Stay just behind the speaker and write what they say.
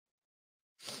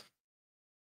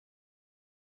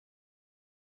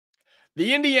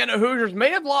The Indiana Hoosiers may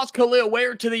have lost Kel'el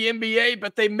Ware to the NBA,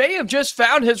 but they may have just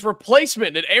found his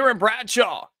replacement in Aaron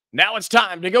Bradshaw. Now it's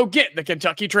time to go get the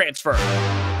Kentucky transfer.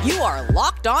 You are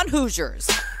Locked On Hoosiers,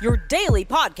 your daily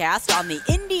podcast on the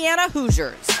Indiana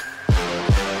Hoosiers.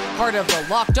 Part of the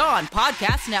Locked On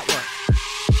Podcast Network,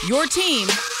 your team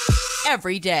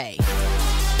every day.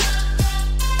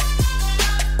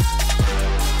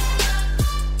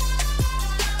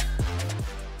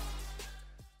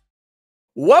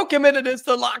 Welcome into this,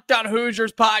 the Locked On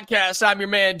Hoosiers podcast. I'm your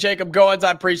man, Jacob Goins.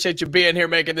 I appreciate you being here,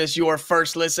 making this your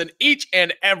first listen each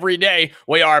and every day.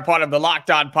 We are a part of the Locked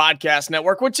On Podcast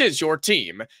Network, which is your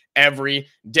team every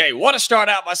day. Want to start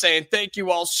out by saying thank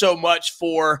you all so much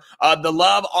for the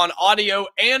love on audio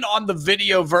and on the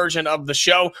video version of the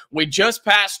show. We just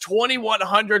passed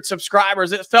 2,100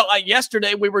 subscribers. It felt like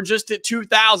yesterday we were just at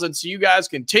 2,000, so you guys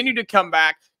continue to come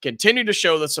back, continue to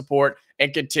show the support,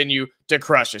 and continue to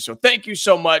crush it. So thank you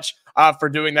so much for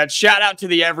doing that. Shout out to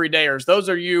the everydayers. Those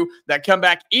are you that come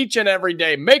back each and every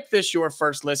day. Make this your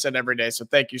first listen every day. So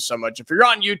thank you so much. If you're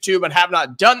on YouTube and have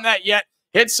not done that yet,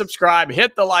 hit subscribe,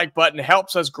 hit the like button. It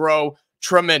helps us grow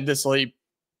tremendously.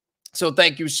 So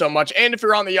thank you so much. And if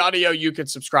you're on the audio, you can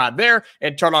subscribe there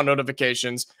and turn on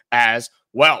notifications as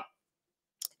well.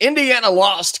 Indiana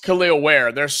lost Kel'el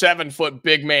Ware, their 7-foot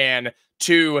big man,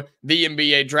 to the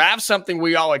NBA draft, something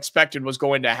we all expected was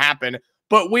going to happen,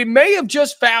 but we may have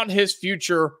just found his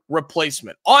future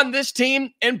replacement on this team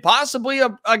and possibly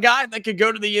a guy that could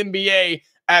go to the NBA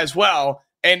as well,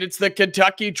 and it's the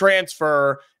Kentucky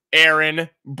transfer, Aaron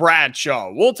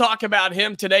Bradshaw. We'll talk about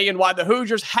him today and why the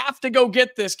Hoosiers have to go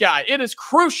get this guy. It is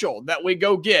crucial that we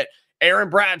go get Aaron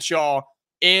Bradshaw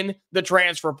in the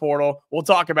transfer portal. We'll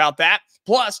talk about that.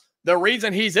 Plus, the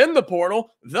reason he's in the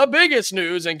portal, the biggest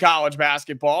news in college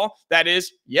basketball that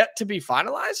is yet to be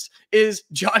finalized, is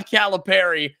John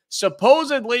Calipari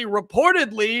supposedly,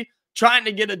 reportedly trying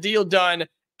to get a deal done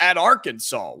at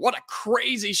Arkansas. What a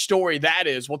crazy story that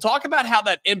is. We'll talk about how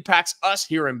that impacts us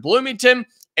here in Bloomington.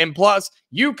 And plus,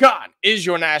 UCONN is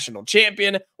your national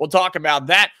champion. We'll talk about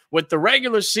that with the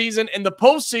regular season and the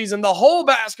postseason. The whole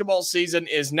basketball season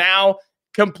is now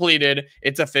completed.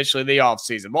 It's officially the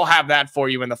offseason. We'll have that for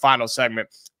you in the final segment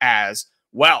as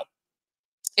well.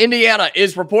 Indiana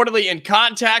is reportedly in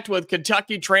contact with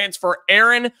Kentucky transfer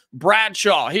Aaron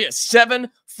Bradshaw. He is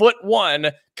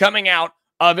 7'1" coming out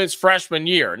of his freshman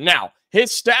year. Now,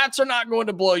 his stats are not going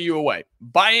to blow you away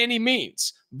by any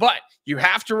means, but you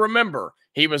have to remember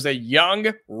he was a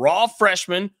young, raw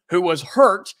freshman who was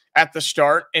hurt at the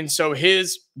start, and so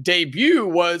his debut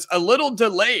was a little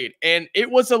delayed, and it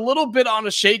was a little bit on a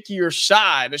shakier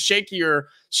side, a shakier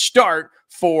start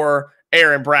for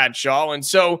Aaron Bradshaw. And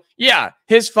so, yeah,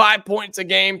 his 5 points a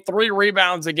game, 3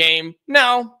 rebounds a game,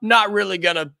 no, not really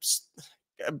going to,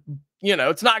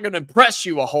 it's not going to impress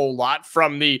you a whole lot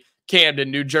from the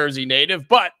Camden, New Jersey native,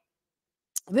 but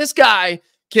this guy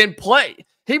can play.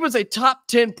 He was a top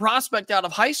 10 prospect out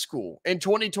of high school in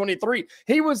 2023.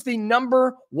 He was the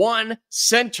number 1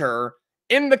 center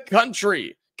in the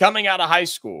country coming out of high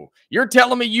school. You're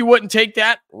telling me you wouldn't take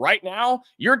that right now?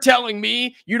 You're telling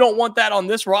me you don't want that on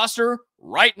this roster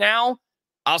right now?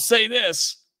 I'll say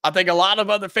this. I think a lot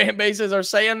of other fan bases are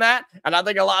saying that, and I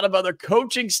think a lot of other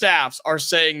coaching staffs are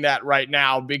saying that right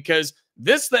now because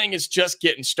this thing is just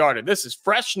getting started. This is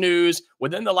fresh news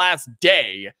within the last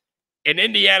day. And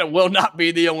Indiana will not be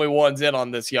the only ones in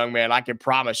on this young man. I can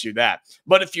promise you that.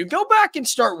 But if you go back and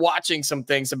start watching some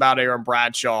things about Aaron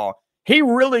Bradshaw, he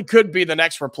really could be the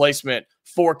next replacement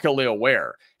for Kel'el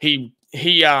Ware. He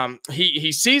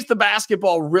sees the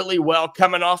basketball really well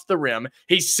coming off the rim.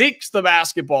 He seeks the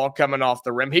basketball coming off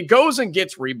the rim. He goes and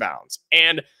gets rebounds.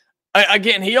 And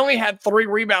again, he only had 3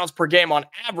 rebounds per game on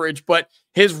average, but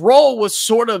his role was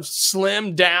sort of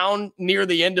slimmed down near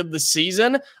the end of the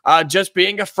season, just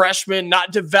being a freshman,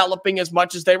 not developing as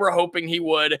much as they were hoping he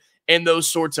would, and those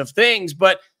sorts of things.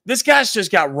 But this guy's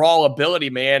just got raw ability,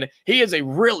 man. He is a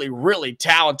really, really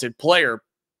talented player.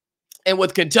 And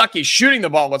with Kentucky shooting the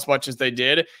ball as much as they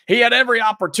did, he had every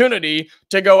opportunity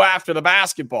to go after the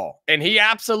basketball. And he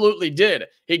absolutely did.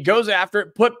 He goes after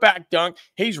it, put back dunk.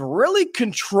 He's really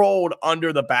controlled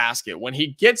under the basket. When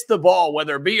he gets the ball,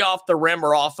 whether it be off the rim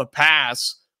or off a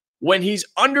pass, when he's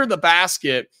under the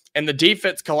basket and the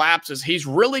defense collapses, he's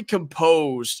really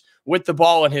composed with the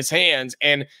ball in his hands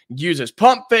and uses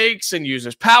pump fakes and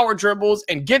uses power dribbles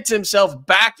and gets himself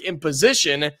back in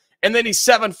position. And then he's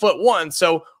 7'1",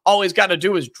 so all he's got to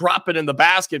do is drop it in the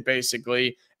basket,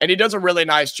 basically, and he does a really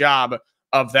nice job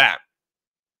of that.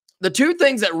 The two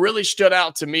things that really stood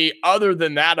out to me, other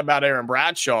than that about Aaron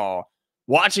Bradshaw,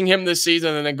 watching him this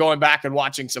season and then going back and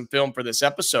watching some film for this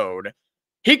episode,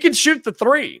 He can shoot the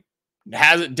three.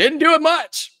 Didn't do it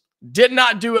much. Did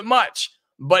not do it much,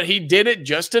 but he did it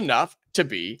just enough to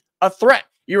be a threat.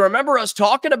 You remember us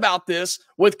talking about this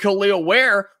with Kel'el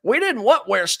Ware. We didn't want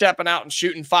Ware stepping out and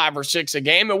shooting 5 or 6 a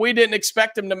game, and we didn't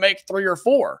expect him to make 3 or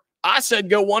 4. I said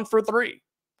go 1 for 3.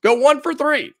 Go 1 for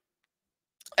 3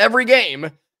 every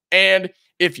game. And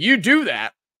if you do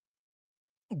that,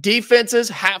 defenses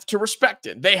have to respect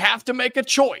it. They have to make a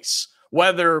choice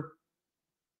whether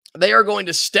they are going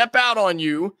to step out on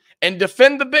you and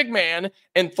defend the big man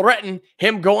and threaten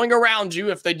him going around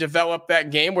you if they develop that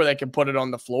game where they can put it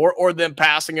on the floor, or them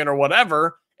passing it or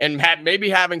whatever and maybe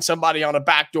having somebody on a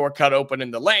backdoor cut open in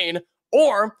the lane,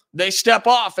 or they step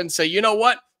off and say, you know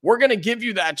what, we're going to give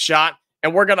you that shot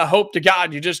and we're going to hope to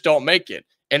God you just don't make it.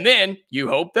 And then you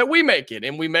hope that we make it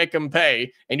and we make them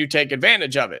pay and you take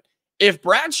advantage of it. If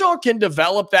Bradshaw can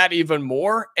develop that even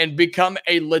more and become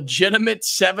a legitimate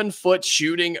 7-foot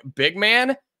shooting big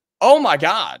man, oh my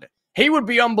God, he would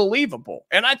be unbelievable.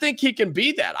 And I think he can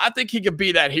be that. I think he could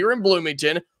be that here in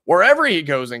Bloomington, wherever he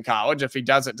goes in college, if he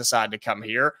doesn't decide to come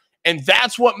here. And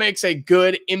that's what makes a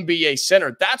good NBA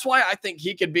center. That's why I think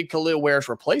he could be Kel'el Ware's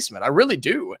replacement. I really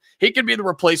do. He could be the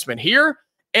replacement here.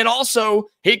 And also,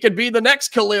 he could be the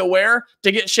next Kel'el Ware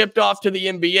to get shipped off to the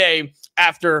NBA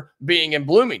after being in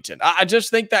Bloomington. I just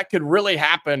think that could really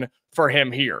happen for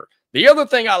him here. The other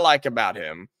thing I like about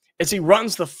him is he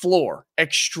runs the floor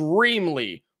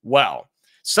extremely well.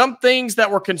 Some things that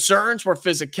were concerns were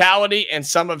physicality and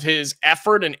some of his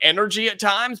effort and energy at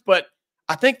times, but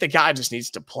I think the guy just needs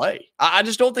to play. I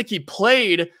just don't think he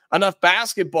played enough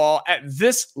basketball at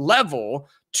this level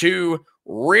to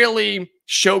really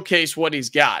showcase what he's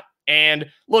got. And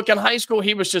look, in high school,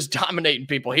 he was just dominating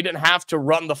people. He didn't have to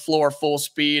run the floor full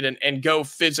speed and go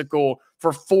physical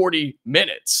for 40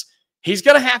 minutes. He's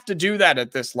going to have to do that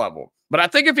at this level. But I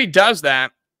think if he does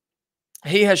that,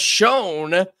 he has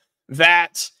shown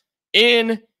that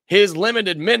in his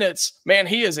limited minutes, man,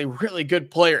 he is a really good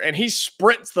player. And he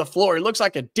sprints the floor. He looks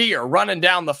like a deer running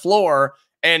down the floor.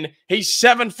 And he's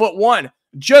 7'1".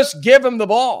 Just give him the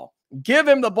ball. Give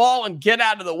him the ball and get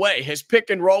out of the way. His pick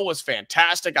and roll was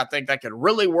fantastic. I think that could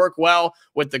really work well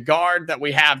with the guard that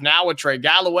we have now with Trey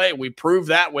Galloway. We proved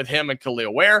that with him and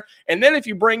Kel'el Ware. And then if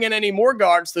you bring in any more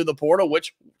guards through the portal,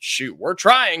 which, shoot, we're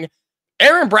trying,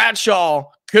 Aaron Bradshaw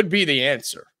could be the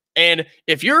answer. And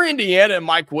if you're Indiana and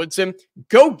Mike Woodson,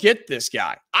 go get this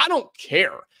guy. I don't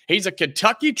care. He's a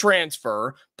Kentucky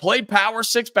transfer, played Power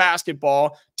 6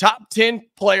 basketball, top 10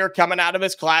 player coming out of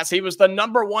his class. He was the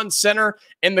 #1 center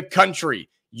in the country.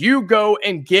 You go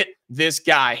and get this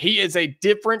guy. He is a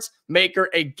difference maker,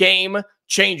 a game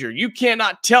changer. You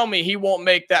cannot tell me he won't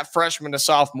make that freshman to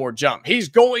sophomore jump. He's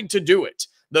going to do it.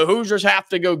 The Hoosiers have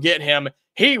to go get him.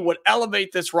 He would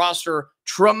elevate this roster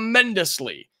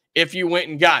tremendously if you went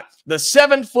and got the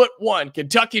 7'1"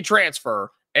 Kentucky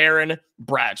transfer, Aaron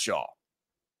Bradshaw.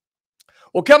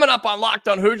 Well, coming up on Locked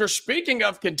on Hoosiers, speaking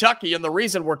of Kentucky and the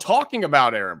reason we're talking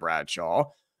about Aaron Bradshaw,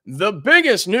 the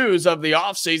biggest news of the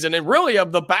offseason and really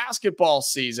of the basketball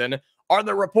season are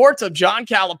the reports of John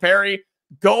Calipari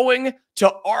going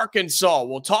to Arkansas.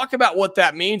 We'll talk about what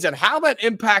that means and how that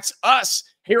impacts us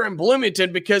here in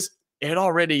Bloomington, because it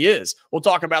already is. We'll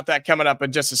talk about that coming up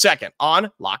in just a second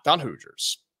on Locked on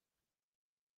Hoosiers.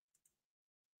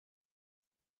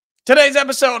 Today's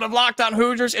episode of Locked on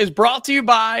Hoosiers is brought to you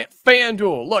by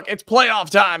FanDuel. Look, it's playoff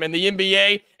time in the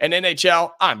NBA and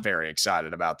NHL. I'm very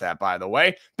excited about that, by the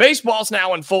way. Baseball's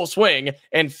now in full swing,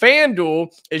 and FanDuel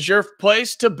is your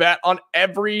place to bet on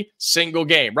every single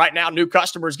game. Right now, new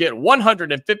customers get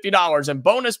 $150 in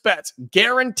bonus bets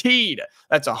guaranteed.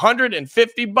 That's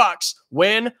 $150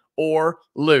 win or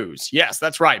lose. Yes,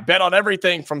 that's right. Bet on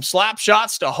everything from slap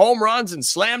shots to home runs and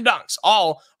slam dunks,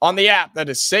 all on the app that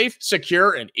is safe,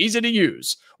 secure, and easy to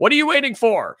use. What are you waiting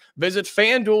for? Visit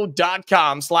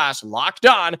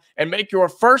FanDuel.com/lockedon and make your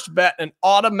first bet an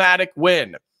automatic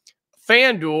win.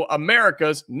 FanDuel,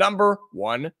 America's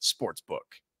 #1 sportsbook.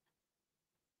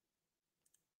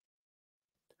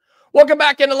 Welcome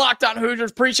back into Locked on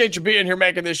Hoosiers. Appreciate you being here,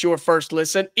 making this your first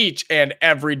listen each and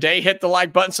every day. Hit the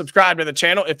like button, subscribe to the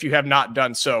channel if you have not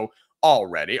done so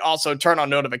already. Also, turn on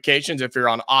notifications if you're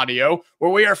on audio, where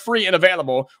we are free and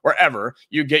available wherever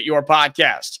you get your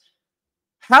podcast.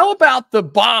 How about the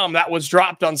bomb that was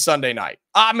dropped on Sunday night?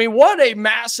 I mean, what a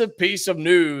massive piece of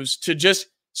news to just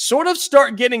sort of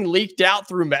start getting leaked out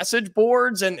through message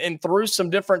boards and through some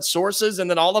different sources, and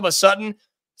then all of a sudden,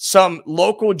 some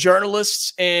local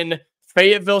journalists in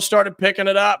Fayetteville started picking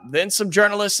it up. Then some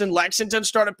journalists in Lexington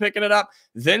started picking it up.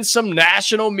 Then some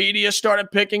national media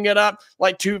started picking it up,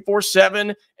 like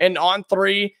 247 and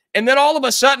On3. And then all of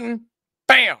a sudden,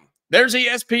 bam, There's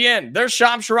ESPN. There's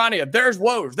Shams Charania. There's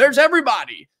Woj. There's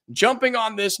everybody jumping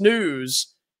on this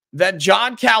news that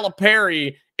John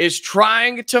Calipari is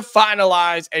trying to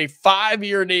finalize a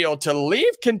 5-year deal to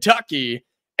leave Kentucky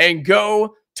and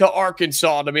go to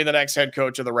Arkansas to be the next head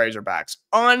coach of the Razorbacks.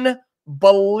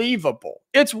 Unbelievable.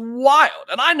 It's wild.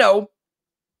 And I know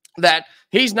that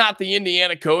he's not the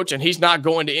Indiana coach and he's not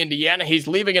going to Indiana. He's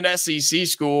leaving an SEC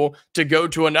school to go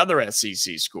to another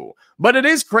SEC school. But it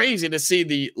is crazy to see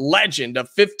the legend of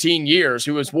 15 years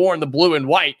who has worn the blue and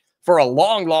white for a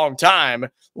long, long time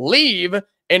leave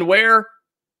and wear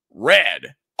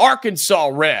red, Arkansas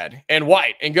red and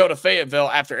white, and go to Fayetteville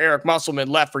after Eric Musselman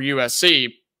left for USC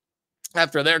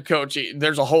after their coach.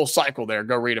 There's a whole cycle there.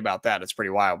 Go read about that. It's pretty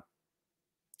wild.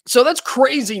 So that's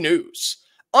crazy news.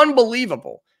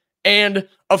 Unbelievable. And,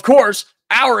 of course,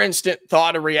 our instant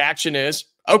thought and reaction is,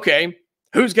 okay,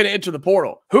 who's going to enter the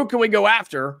portal? Who can we go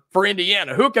after for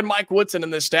Indiana? Who can Mike Woodson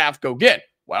and this staff go get?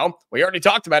 Well, we already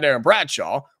talked about Aaron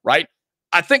Bradshaw, right?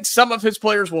 I think some of his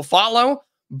players will follow,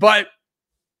 but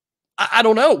I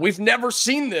don't know. We've never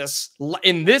seen this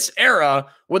in this era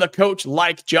with a coach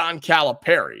like John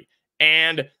Calipari.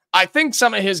 And I think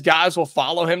some of his guys will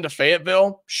follow him to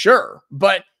Fayetteville, sure.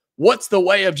 But what's the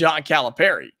way of John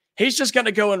Calipari? He's just going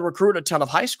to go and recruit a ton of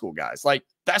high school guys. Like,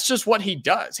 that's just what he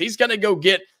does. He's going to go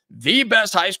get the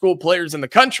best high school players in the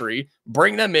country,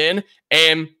 bring them in,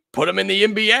 and put them in the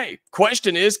NBA.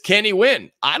 Question is, can he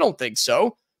win? I don't think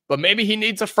so, but maybe he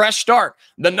needs a fresh start.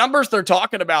 The numbers they're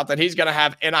talking about that he's going to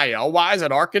have NIL-wise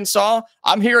at Arkansas,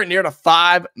 I'm hearing near to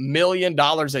 $5 million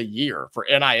a year for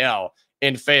NIL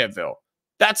in Fayetteville.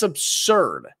 That's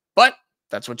absurd, but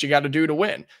that's what you got to do to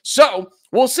win. So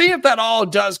we'll see if that all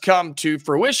does come to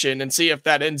fruition and see if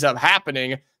that ends up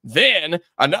happening. Then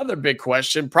another big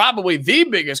question, probably the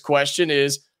biggest question,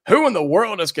 is who in the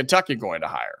world is Kentucky going to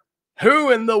hire?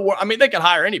 Who in the world? I mean, they can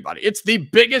hire anybody. It's the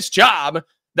biggest job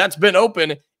that's been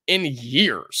open in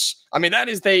years. I mean,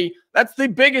 that's the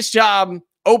biggest job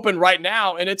open right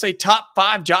now, and it's a top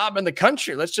 5 job in the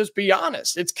country. Let's just be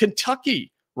honest. It's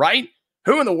Kentucky, right?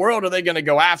 Who in the world are they going to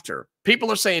go after?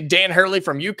 People are saying Dan Hurley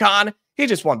from UConn. He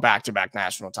just won back-to-back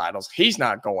national titles. He's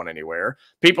not going anywhere.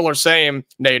 People are saying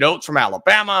Nate Oates from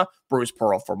Alabama, Bruce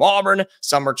Pearl from Auburn.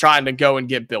 Some are trying to go and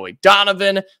get Billy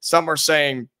Donovan. Some are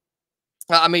saying,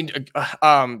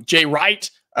 Jay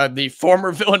Wright, the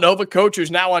former Villanova coach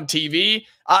who's now on TV.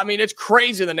 I mean, it's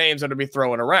crazy the names that are be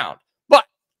throwing around. But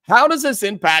how does this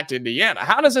impact Indiana?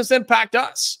 How does this impact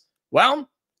us? Well,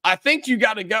 I think you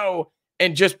got to go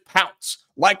and just pounce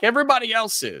like everybody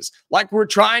else is, like we're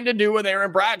trying to do with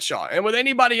Aaron Bradshaw and with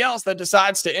anybody else that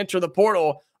decides to enter the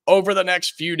portal over the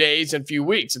next few days and few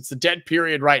weeks. It's the dead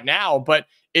period right now, but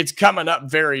it's coming up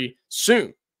very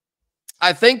soon.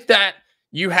 I think that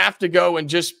you have to go and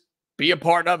just be a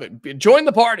part of it. Join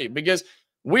the party, because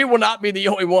we will not be the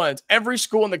only ones. Every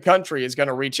school in the country is going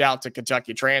to reach out to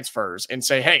Kentucky transfers and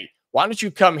say, hey, why don't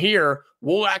you come here?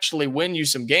 We'll actually win you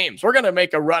some games. We're going to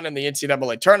make a run in the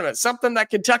NCAA tournament, something that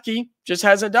Kentucky just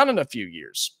hasn't done in a few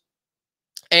years.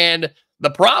 And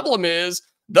the problem is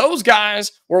those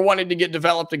guys were wanting to get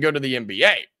developed and go to the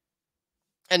NBA.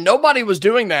 And nobody was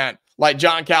doing that like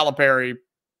John Calipari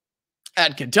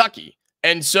at Kentucky.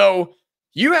 And so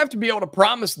you have to be able to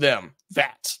promise them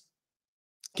that.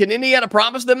 Can Indiana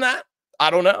promise them that? I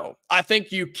don't know. I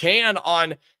think you can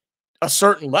on a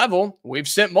certain level. We've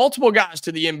sent multiple guys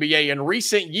to the NBA in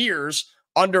recent years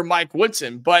under Mike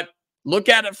Woodson, but look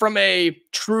at it from a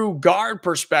true guard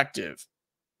perspective.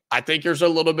 I think there's a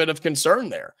little bit of concern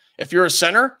there. If you're a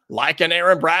center like an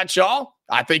Aaron Bradshaw,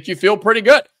 I think you feel pretty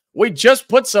good. We just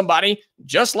put somebody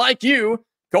just like you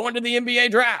going to the NBA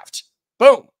draft.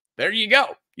 Boom. There you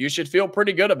go. You should feel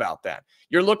pretty good about that.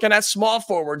 You're looking at small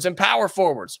forwards and power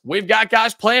forwards. We've got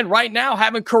guys playing right now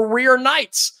having career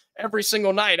nights every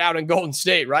single night out in Golden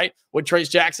State, right? With Trace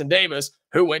Jackson Davis,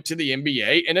 who went to the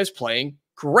NBA and is playing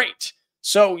great.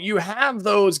 So you have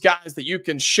those guys that you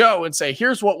can show and say,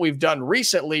 here's what we've done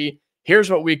recently.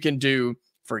 Here's what we can do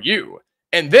for you.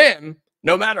 And then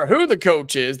no matter who the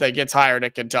coach is that gets hired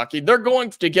at Kentucky, they're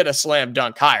going to get a slam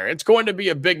dunk hire. It's going to be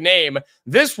a big name.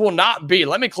 This will not be,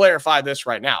 let me clarify this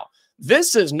right now.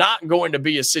 This is not going to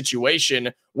be a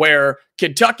situation where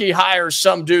Kentucky hires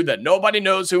some dude that nobody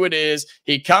knows who it is.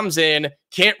 He comes in,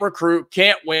 can't recruit,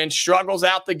 can't win, struggles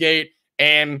out the gate,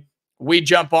 and we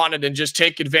jump on it and just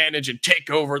take advantage and take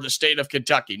over the state of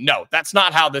Kentucky. No, that's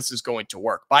not how this is going to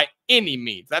work by any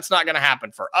means. That's not going to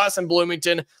happen for us in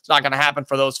Bloomington. It's not going to happen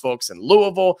for those folks in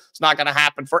Louisville. It's not going to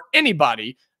happen for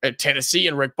anybody at Tennessee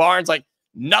and Rick Barnes. Like,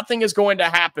 nothing is going to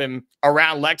happen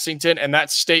around Lexington, and that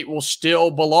state will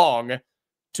still belong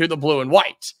to the blue and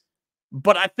white.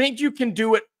 but I think you can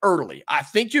do it early. I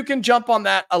think you can jump on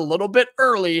that a little bit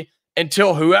early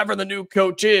until whoever the new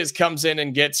coach is comes in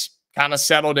and gets kind of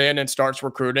settled in and starts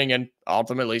recruiting and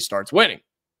ultimately starts winning.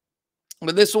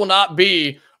 But this will not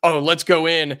be, oh, let's go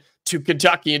in to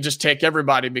Kentucky and just take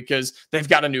everybody because they've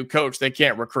got a new coach. They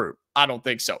can't recruit. I don't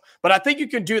think so. But I think you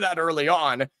can do that early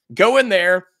on. Go in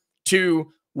there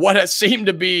to what has seemed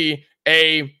to be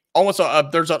almost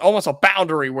a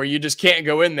boundary where you just can't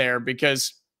go in there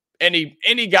because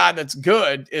any guy that's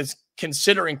good is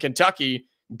considering Kentucky.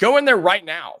 Go in there right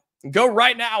now. Go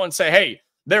right now and say, hey,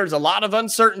 there's a lot of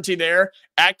uncertainty there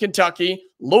at Kentucky.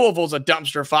 Louisville's a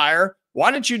dumpster fire. Why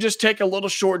don't you just take a little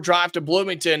short drive to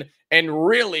Bloomington and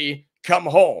really come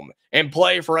home and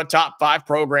play for a top 5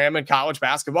 program in college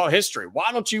basketball history?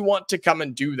 Why don't you want to come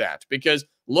and do that? Because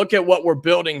look at what we're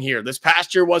building here. This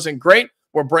past year wasn't great.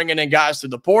 We're bringing in guys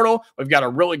through the portal. We've got a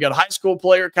really good high school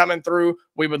player coming through.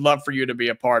 We would love for you to be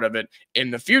a part of it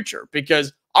in the future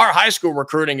because our high school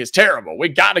recruiting is terrible. We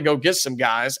got to go get some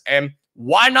guys. And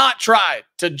why not try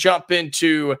to jump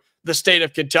into the state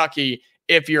of Kentucky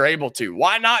if you're able to?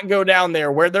 Why not go down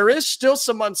there where there is still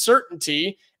some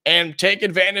uncertainty and take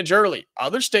advantage early?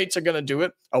 Other states are going to do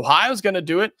it. Ohio's going to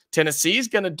do it. Tennessee's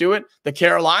going to do it. The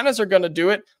Carolinas are going to do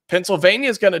it.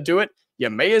 Pennsylvania's going to do it. You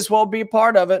may as well be a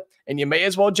part of it, and you may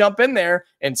as well jump in there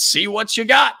and see what you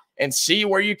got and see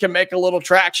where you can make a little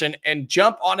traction and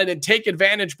jump on it and take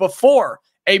advantage before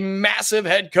a massive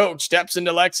head coach steps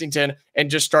into Lexington and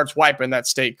just starts wiping that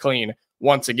state clean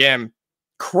once again.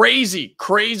 Crazy,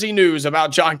 crazy news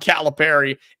about John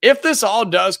Calipari. If this all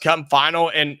does come final,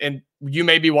 and you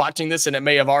may be watching this and it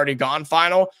may have already gone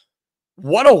final,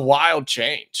 what a wild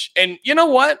change. And you know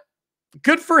what?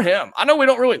 Good for him. I know we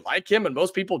don't really like him, and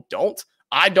most people don't.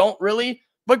 I don't really,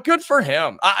 but good for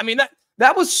him. I mean,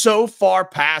 that was so far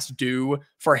past due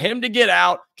for him to get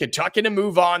out, Kentucky to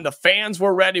move on. The fans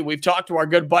were ready. We've talked to our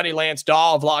good buddy Lance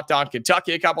Dahl of Locked On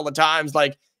Kentucky a couple of times.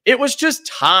 Like, it was just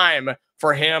time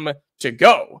for him to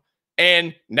go.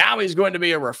 And now he's going to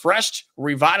be a refreshed,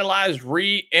 revitalized,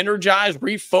 re-energized,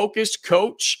 refocused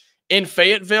coach in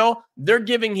Fayetteville. They're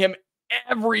giving him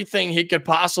everything he could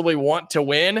possibly want to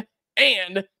win.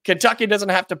 And Kentucky doesn't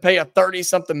have to pay a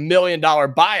 $30-something million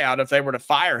buyout if they were to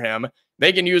fire him.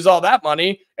 They can use all that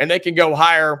money and they can go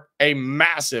hire a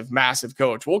massive, massive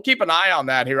coach. We'll keep an eye on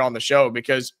that here on the show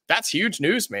because that's huge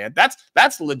news, man.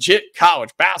 That's legit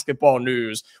college basketball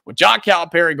news with John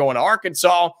Calipari going to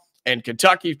Arkansas and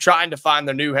Kentucky trying to find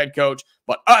their new head coach.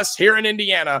 But us here in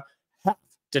Indiana have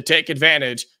to take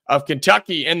advantage of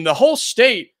Kentucky and the whole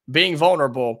state being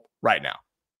vulnerable right now.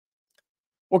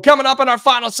 Well, coming up in our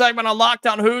final segment on Locked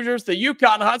On Hoosiers, the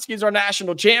UConn Huskies are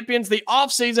national champions. The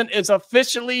offseason is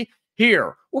officially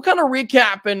here. We'll kind of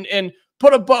recap and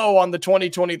put a bow on the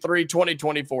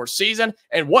 2023-2024 season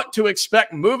and what to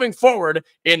expect moving forward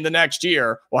in the next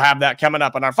year. We'll have that coming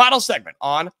up in our final segment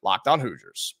on Locked On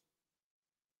Hoosiers.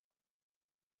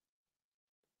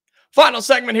 Final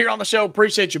segment here on the show.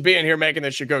 Appreciate you being here, making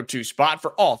this your go-to spot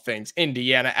for all things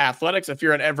Indiana athletics. If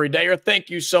you're an everydayer, thank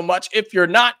you so much. If you're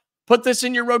not, put this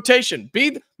in your rotation.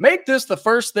 Make this the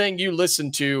first thing you listen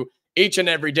to each and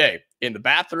every day. In the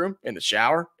bathroom, in the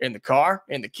shower, in the car,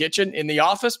 in the kitchen, in the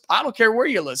office. I don't care where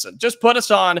you listen. Just put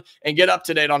us on and get up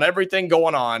to date on everything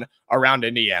going on around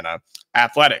Indiana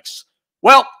athletics.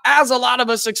 Well, as a lot of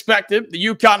us expected, the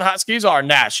UConn Huskies are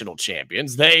national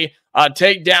champions. They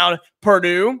take down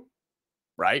Purdue.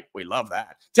 Right? We love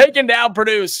that. Taking down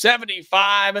Purdue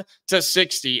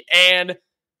 75-60. And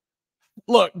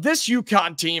look, this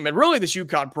UConn team and really this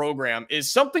UConn program is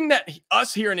something that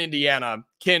us here in Indiana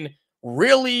can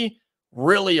really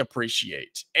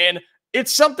appreciate. And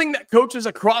it's something that coaches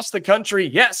across the country,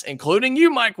 yes, including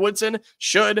you, Mike Woodson,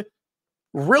 should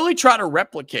really try to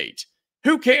replicate.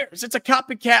 Who cares? It's a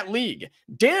copycat league.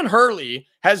 Dan Hurley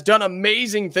has done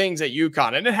amazing things at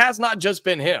UConn, and it has not just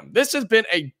been him. This has been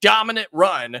a dominant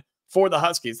run for the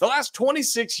Huskies. The last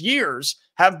 26 years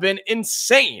have been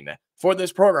insane for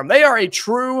this program. They are a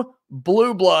true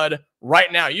blue blood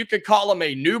right now. You could call them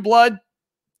a new blood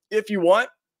if you want,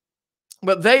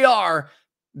 but they are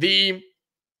the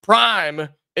prime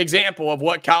example of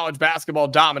what college basketball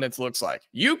dominance looks like.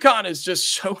 UConn is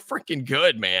just so freaking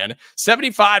good, man.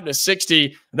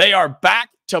 75-60. They are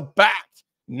back-to-back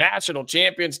national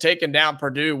champions, taking down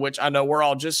Purdue, which I know we're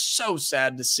all just so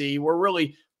sad to see. We're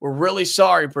really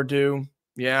sorry, Purdue.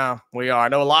 Yeah, we are. I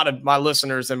know a lot of my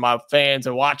listeners and my fans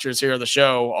and watchers here of the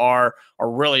show are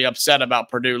really upset about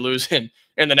Purdue losing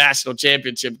in the national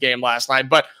championship game last night.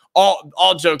 But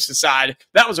all jokes aside,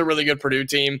 that was a really good Purdue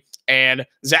team. And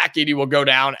Zach Edey will go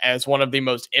down as one of the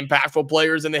most impactful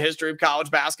players in the history of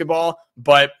college basketball.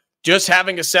 But Just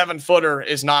having a 7-footer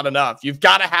is not enough. You've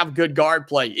got to have good guard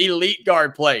play, elite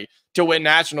guard play to win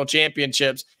national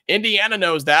championships. Indiana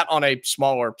knows that on a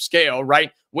smaller scale,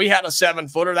 right? We had a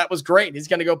 7-footer that was great. He's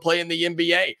going to go play in the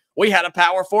NBA. We had a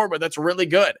power forward that's really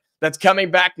good, that's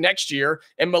coming back next year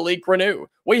in Malik Renew.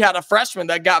 We had a freshman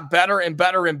that got better and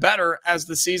better and better as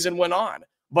the season went on.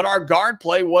 But our guard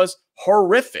play was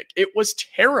horrific. It was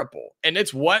terrible. And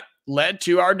it's what led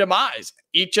to our demise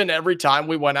each and every time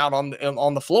we went out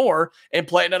on the floor and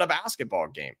played in a basketball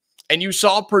game. And you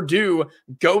saw Purdue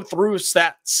go through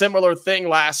that similar thing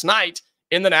last night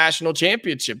in the national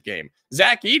championship game.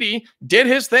 Zach Edey did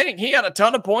his thing. He had a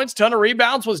ton of points, ton of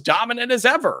rebounds, was dominant as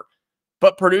ever.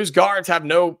 But Purdue's guards had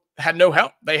no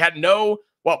help. They had no,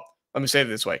 well, let me say it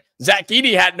this way. Zach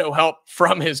Edey had no help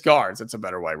from his guards. That's a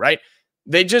better way, right?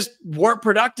 They just weren't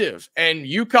productive, and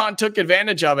UConn took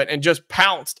advantage of it and just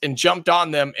pounced and jumped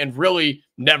on them and really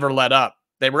never let up.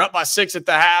 They were up by 6 at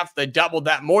the half. They doubled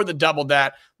that, more than doubled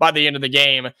that by the end of the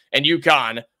game, and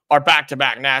UConn are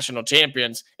back-to-back national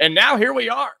champions. And now here we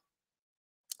are.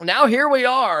 Now here we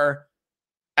are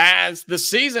as the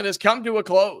season has come to a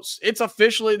close. It's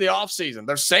officially the offseason.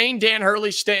 They're saying Dan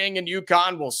Hurley's staying in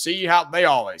UConn. We'll see how they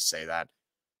always say that.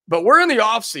 But we're in the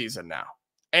offseason now.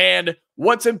 And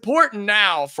what's important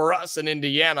now for us in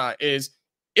Indiana is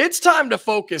it's time to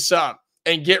focus up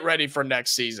and get ready for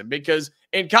next season, because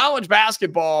in college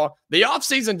basketball, the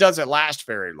offseason doesn't last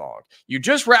very long. You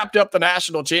just wrapped up the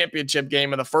national championship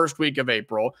game in the first week of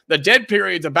April. The dead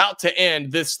period's about to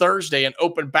end this Thursday and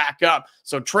open back up.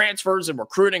 So transfers and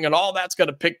recruiting and all that's going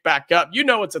to pick back up. You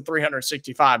know it's a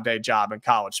 365-day job in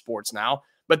college sports now.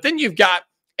 But then you've got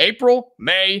April,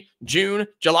 May, June,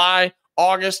 July,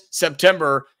 August,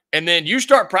 September, and then you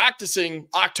start practicing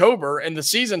October and the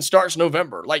season starts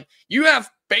November. Like, you have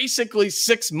basically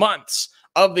 6 months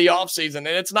of the offseason, and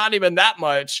it's not even that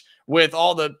much with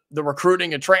all the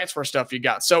recruiting and transfer stuff you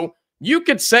got. So you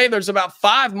could say there's about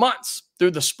 5 months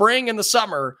through the spring and the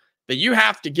summer that you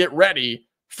have to get ready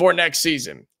for next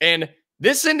season. And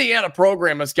this Indiana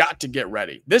program has got to get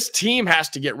ready. This team has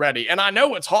to get ready. And I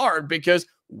know it's hard because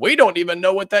we don't even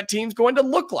know what that team's going to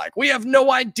look like. We have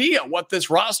no idea what this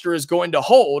roster is going to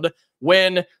hold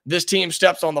when this team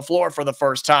steps on the floor for the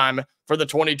first time for the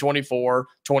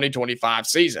 2024-2025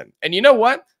 season. And you know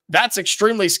what? That's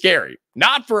extremely scary.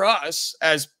 Not for us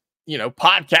as,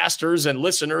 podcasters and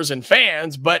listeners and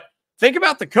fans, but think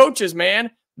about the coaches,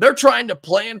 man. They're trying to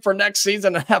plan for next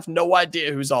season and have no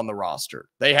idea who's on the roster.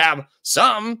 They have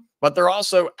some, but they're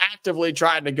also actively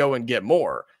trying to go and get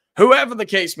more. Whoever the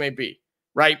case may be.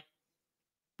 Right?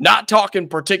 Not talking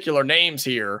particular names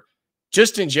here,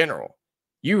 just in general.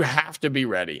 You have to be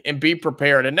ready and be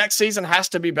prepared. And next season has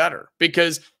to be better,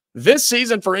 because this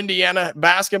season for Indiana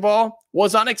basketball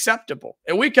was unacceptable.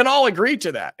 And we can all agree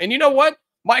to that. And you know what?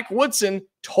 Mike Woodson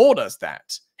told us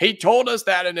that. He told us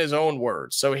that in his own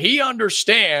words. So he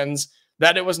understands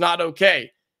that it was not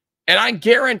okay. And I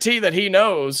guarantee that he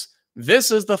knows this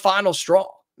is the final straw.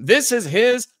 This is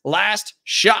his last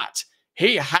shot.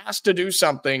 He has to do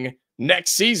something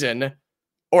next season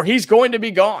or he's going to be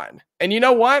gone. And you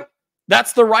know what?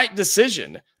 That's the right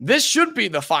decision. This should be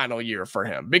the final year for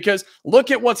him, because look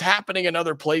at what's happening in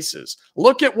other places.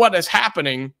 Look at what is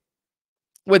happening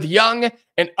with young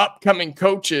and upcoming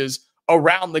coaches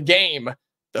around the game.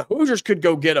 The Hoosiers could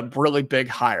go get a really big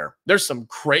hire. There's some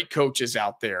great coaches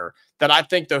out there that I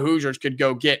think the Hoosiers could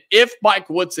go get if Mike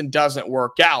Woodson doesn't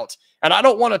work out. And I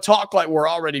don't want to talk like we're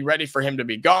already ready for him to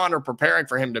be gone or preparing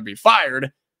for him to be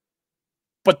fired.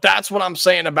 But that's what I'm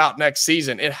saying about next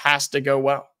season. It has to go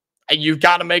well. And you've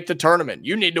got to make the tournament.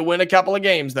 You need to win a couple of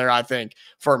games there, I think,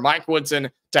 for Mike Woodson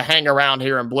to hang around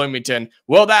here in Bloomington.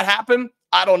 Will that happen?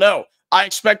 I don't know. I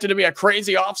expect it to be a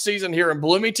crazy offseason here in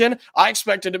Bloomington. I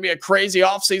expect it to be a crazy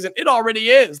offseason. It already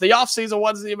is. The offseason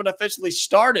wasn't even officially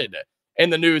started,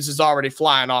 and the news is already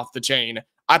flying off the chain.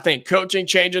 I think coaching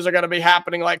changes are going to be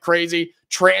happening like crazy.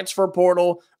 Transfer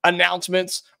portal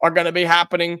announcements are going to be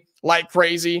happening like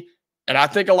crazy. And I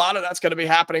think a lot of that's going to be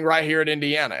happening right here in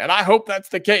Indiana. And I hope that's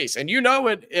the case. And you know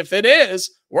it, if it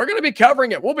is, we're going to be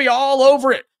covering it. We'll be all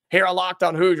over it here on Locked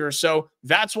On Hoosiers. So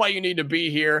that's why you need to be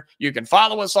here. You can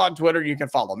follow us on Twitter. You can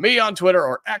follow me on Twitter,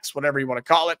 or X, whatever you want to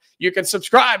call it. You can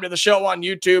subscribe to the show on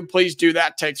YouTube. Please do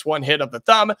that. Takes one hit of the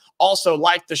thumb. Also,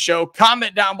 like the show.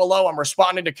 Comment down below. I'm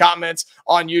responding to comments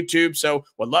on YouTube, so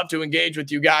would love to engage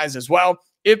with you guys as well.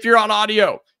 If you're on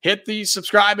audio, hit the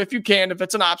subscribe if you can, if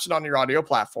it's an option on your audio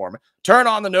platform. Turn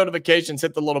on the notifications,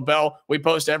 hit the little bell. We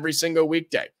post every single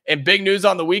weekday. And big news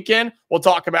on the weekend, we'll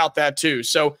talk about that too.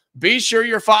 So be sure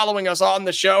you're following us on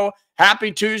the show.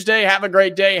 Happy Tuesday. Have a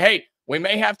great day. Hey, we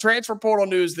may have transfer portal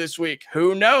news this week.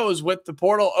 Who knows? With the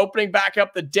portal opening back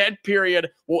up, the dead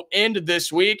period will end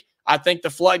this week. I think the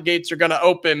floodgates are going to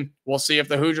open. We'll see if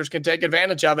the Hoosiers can take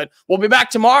advantage of it. We'll be back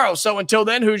tomorrow. So until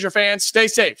then, Hoosier fans, stay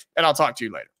safe, and I'll talk to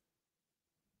you later.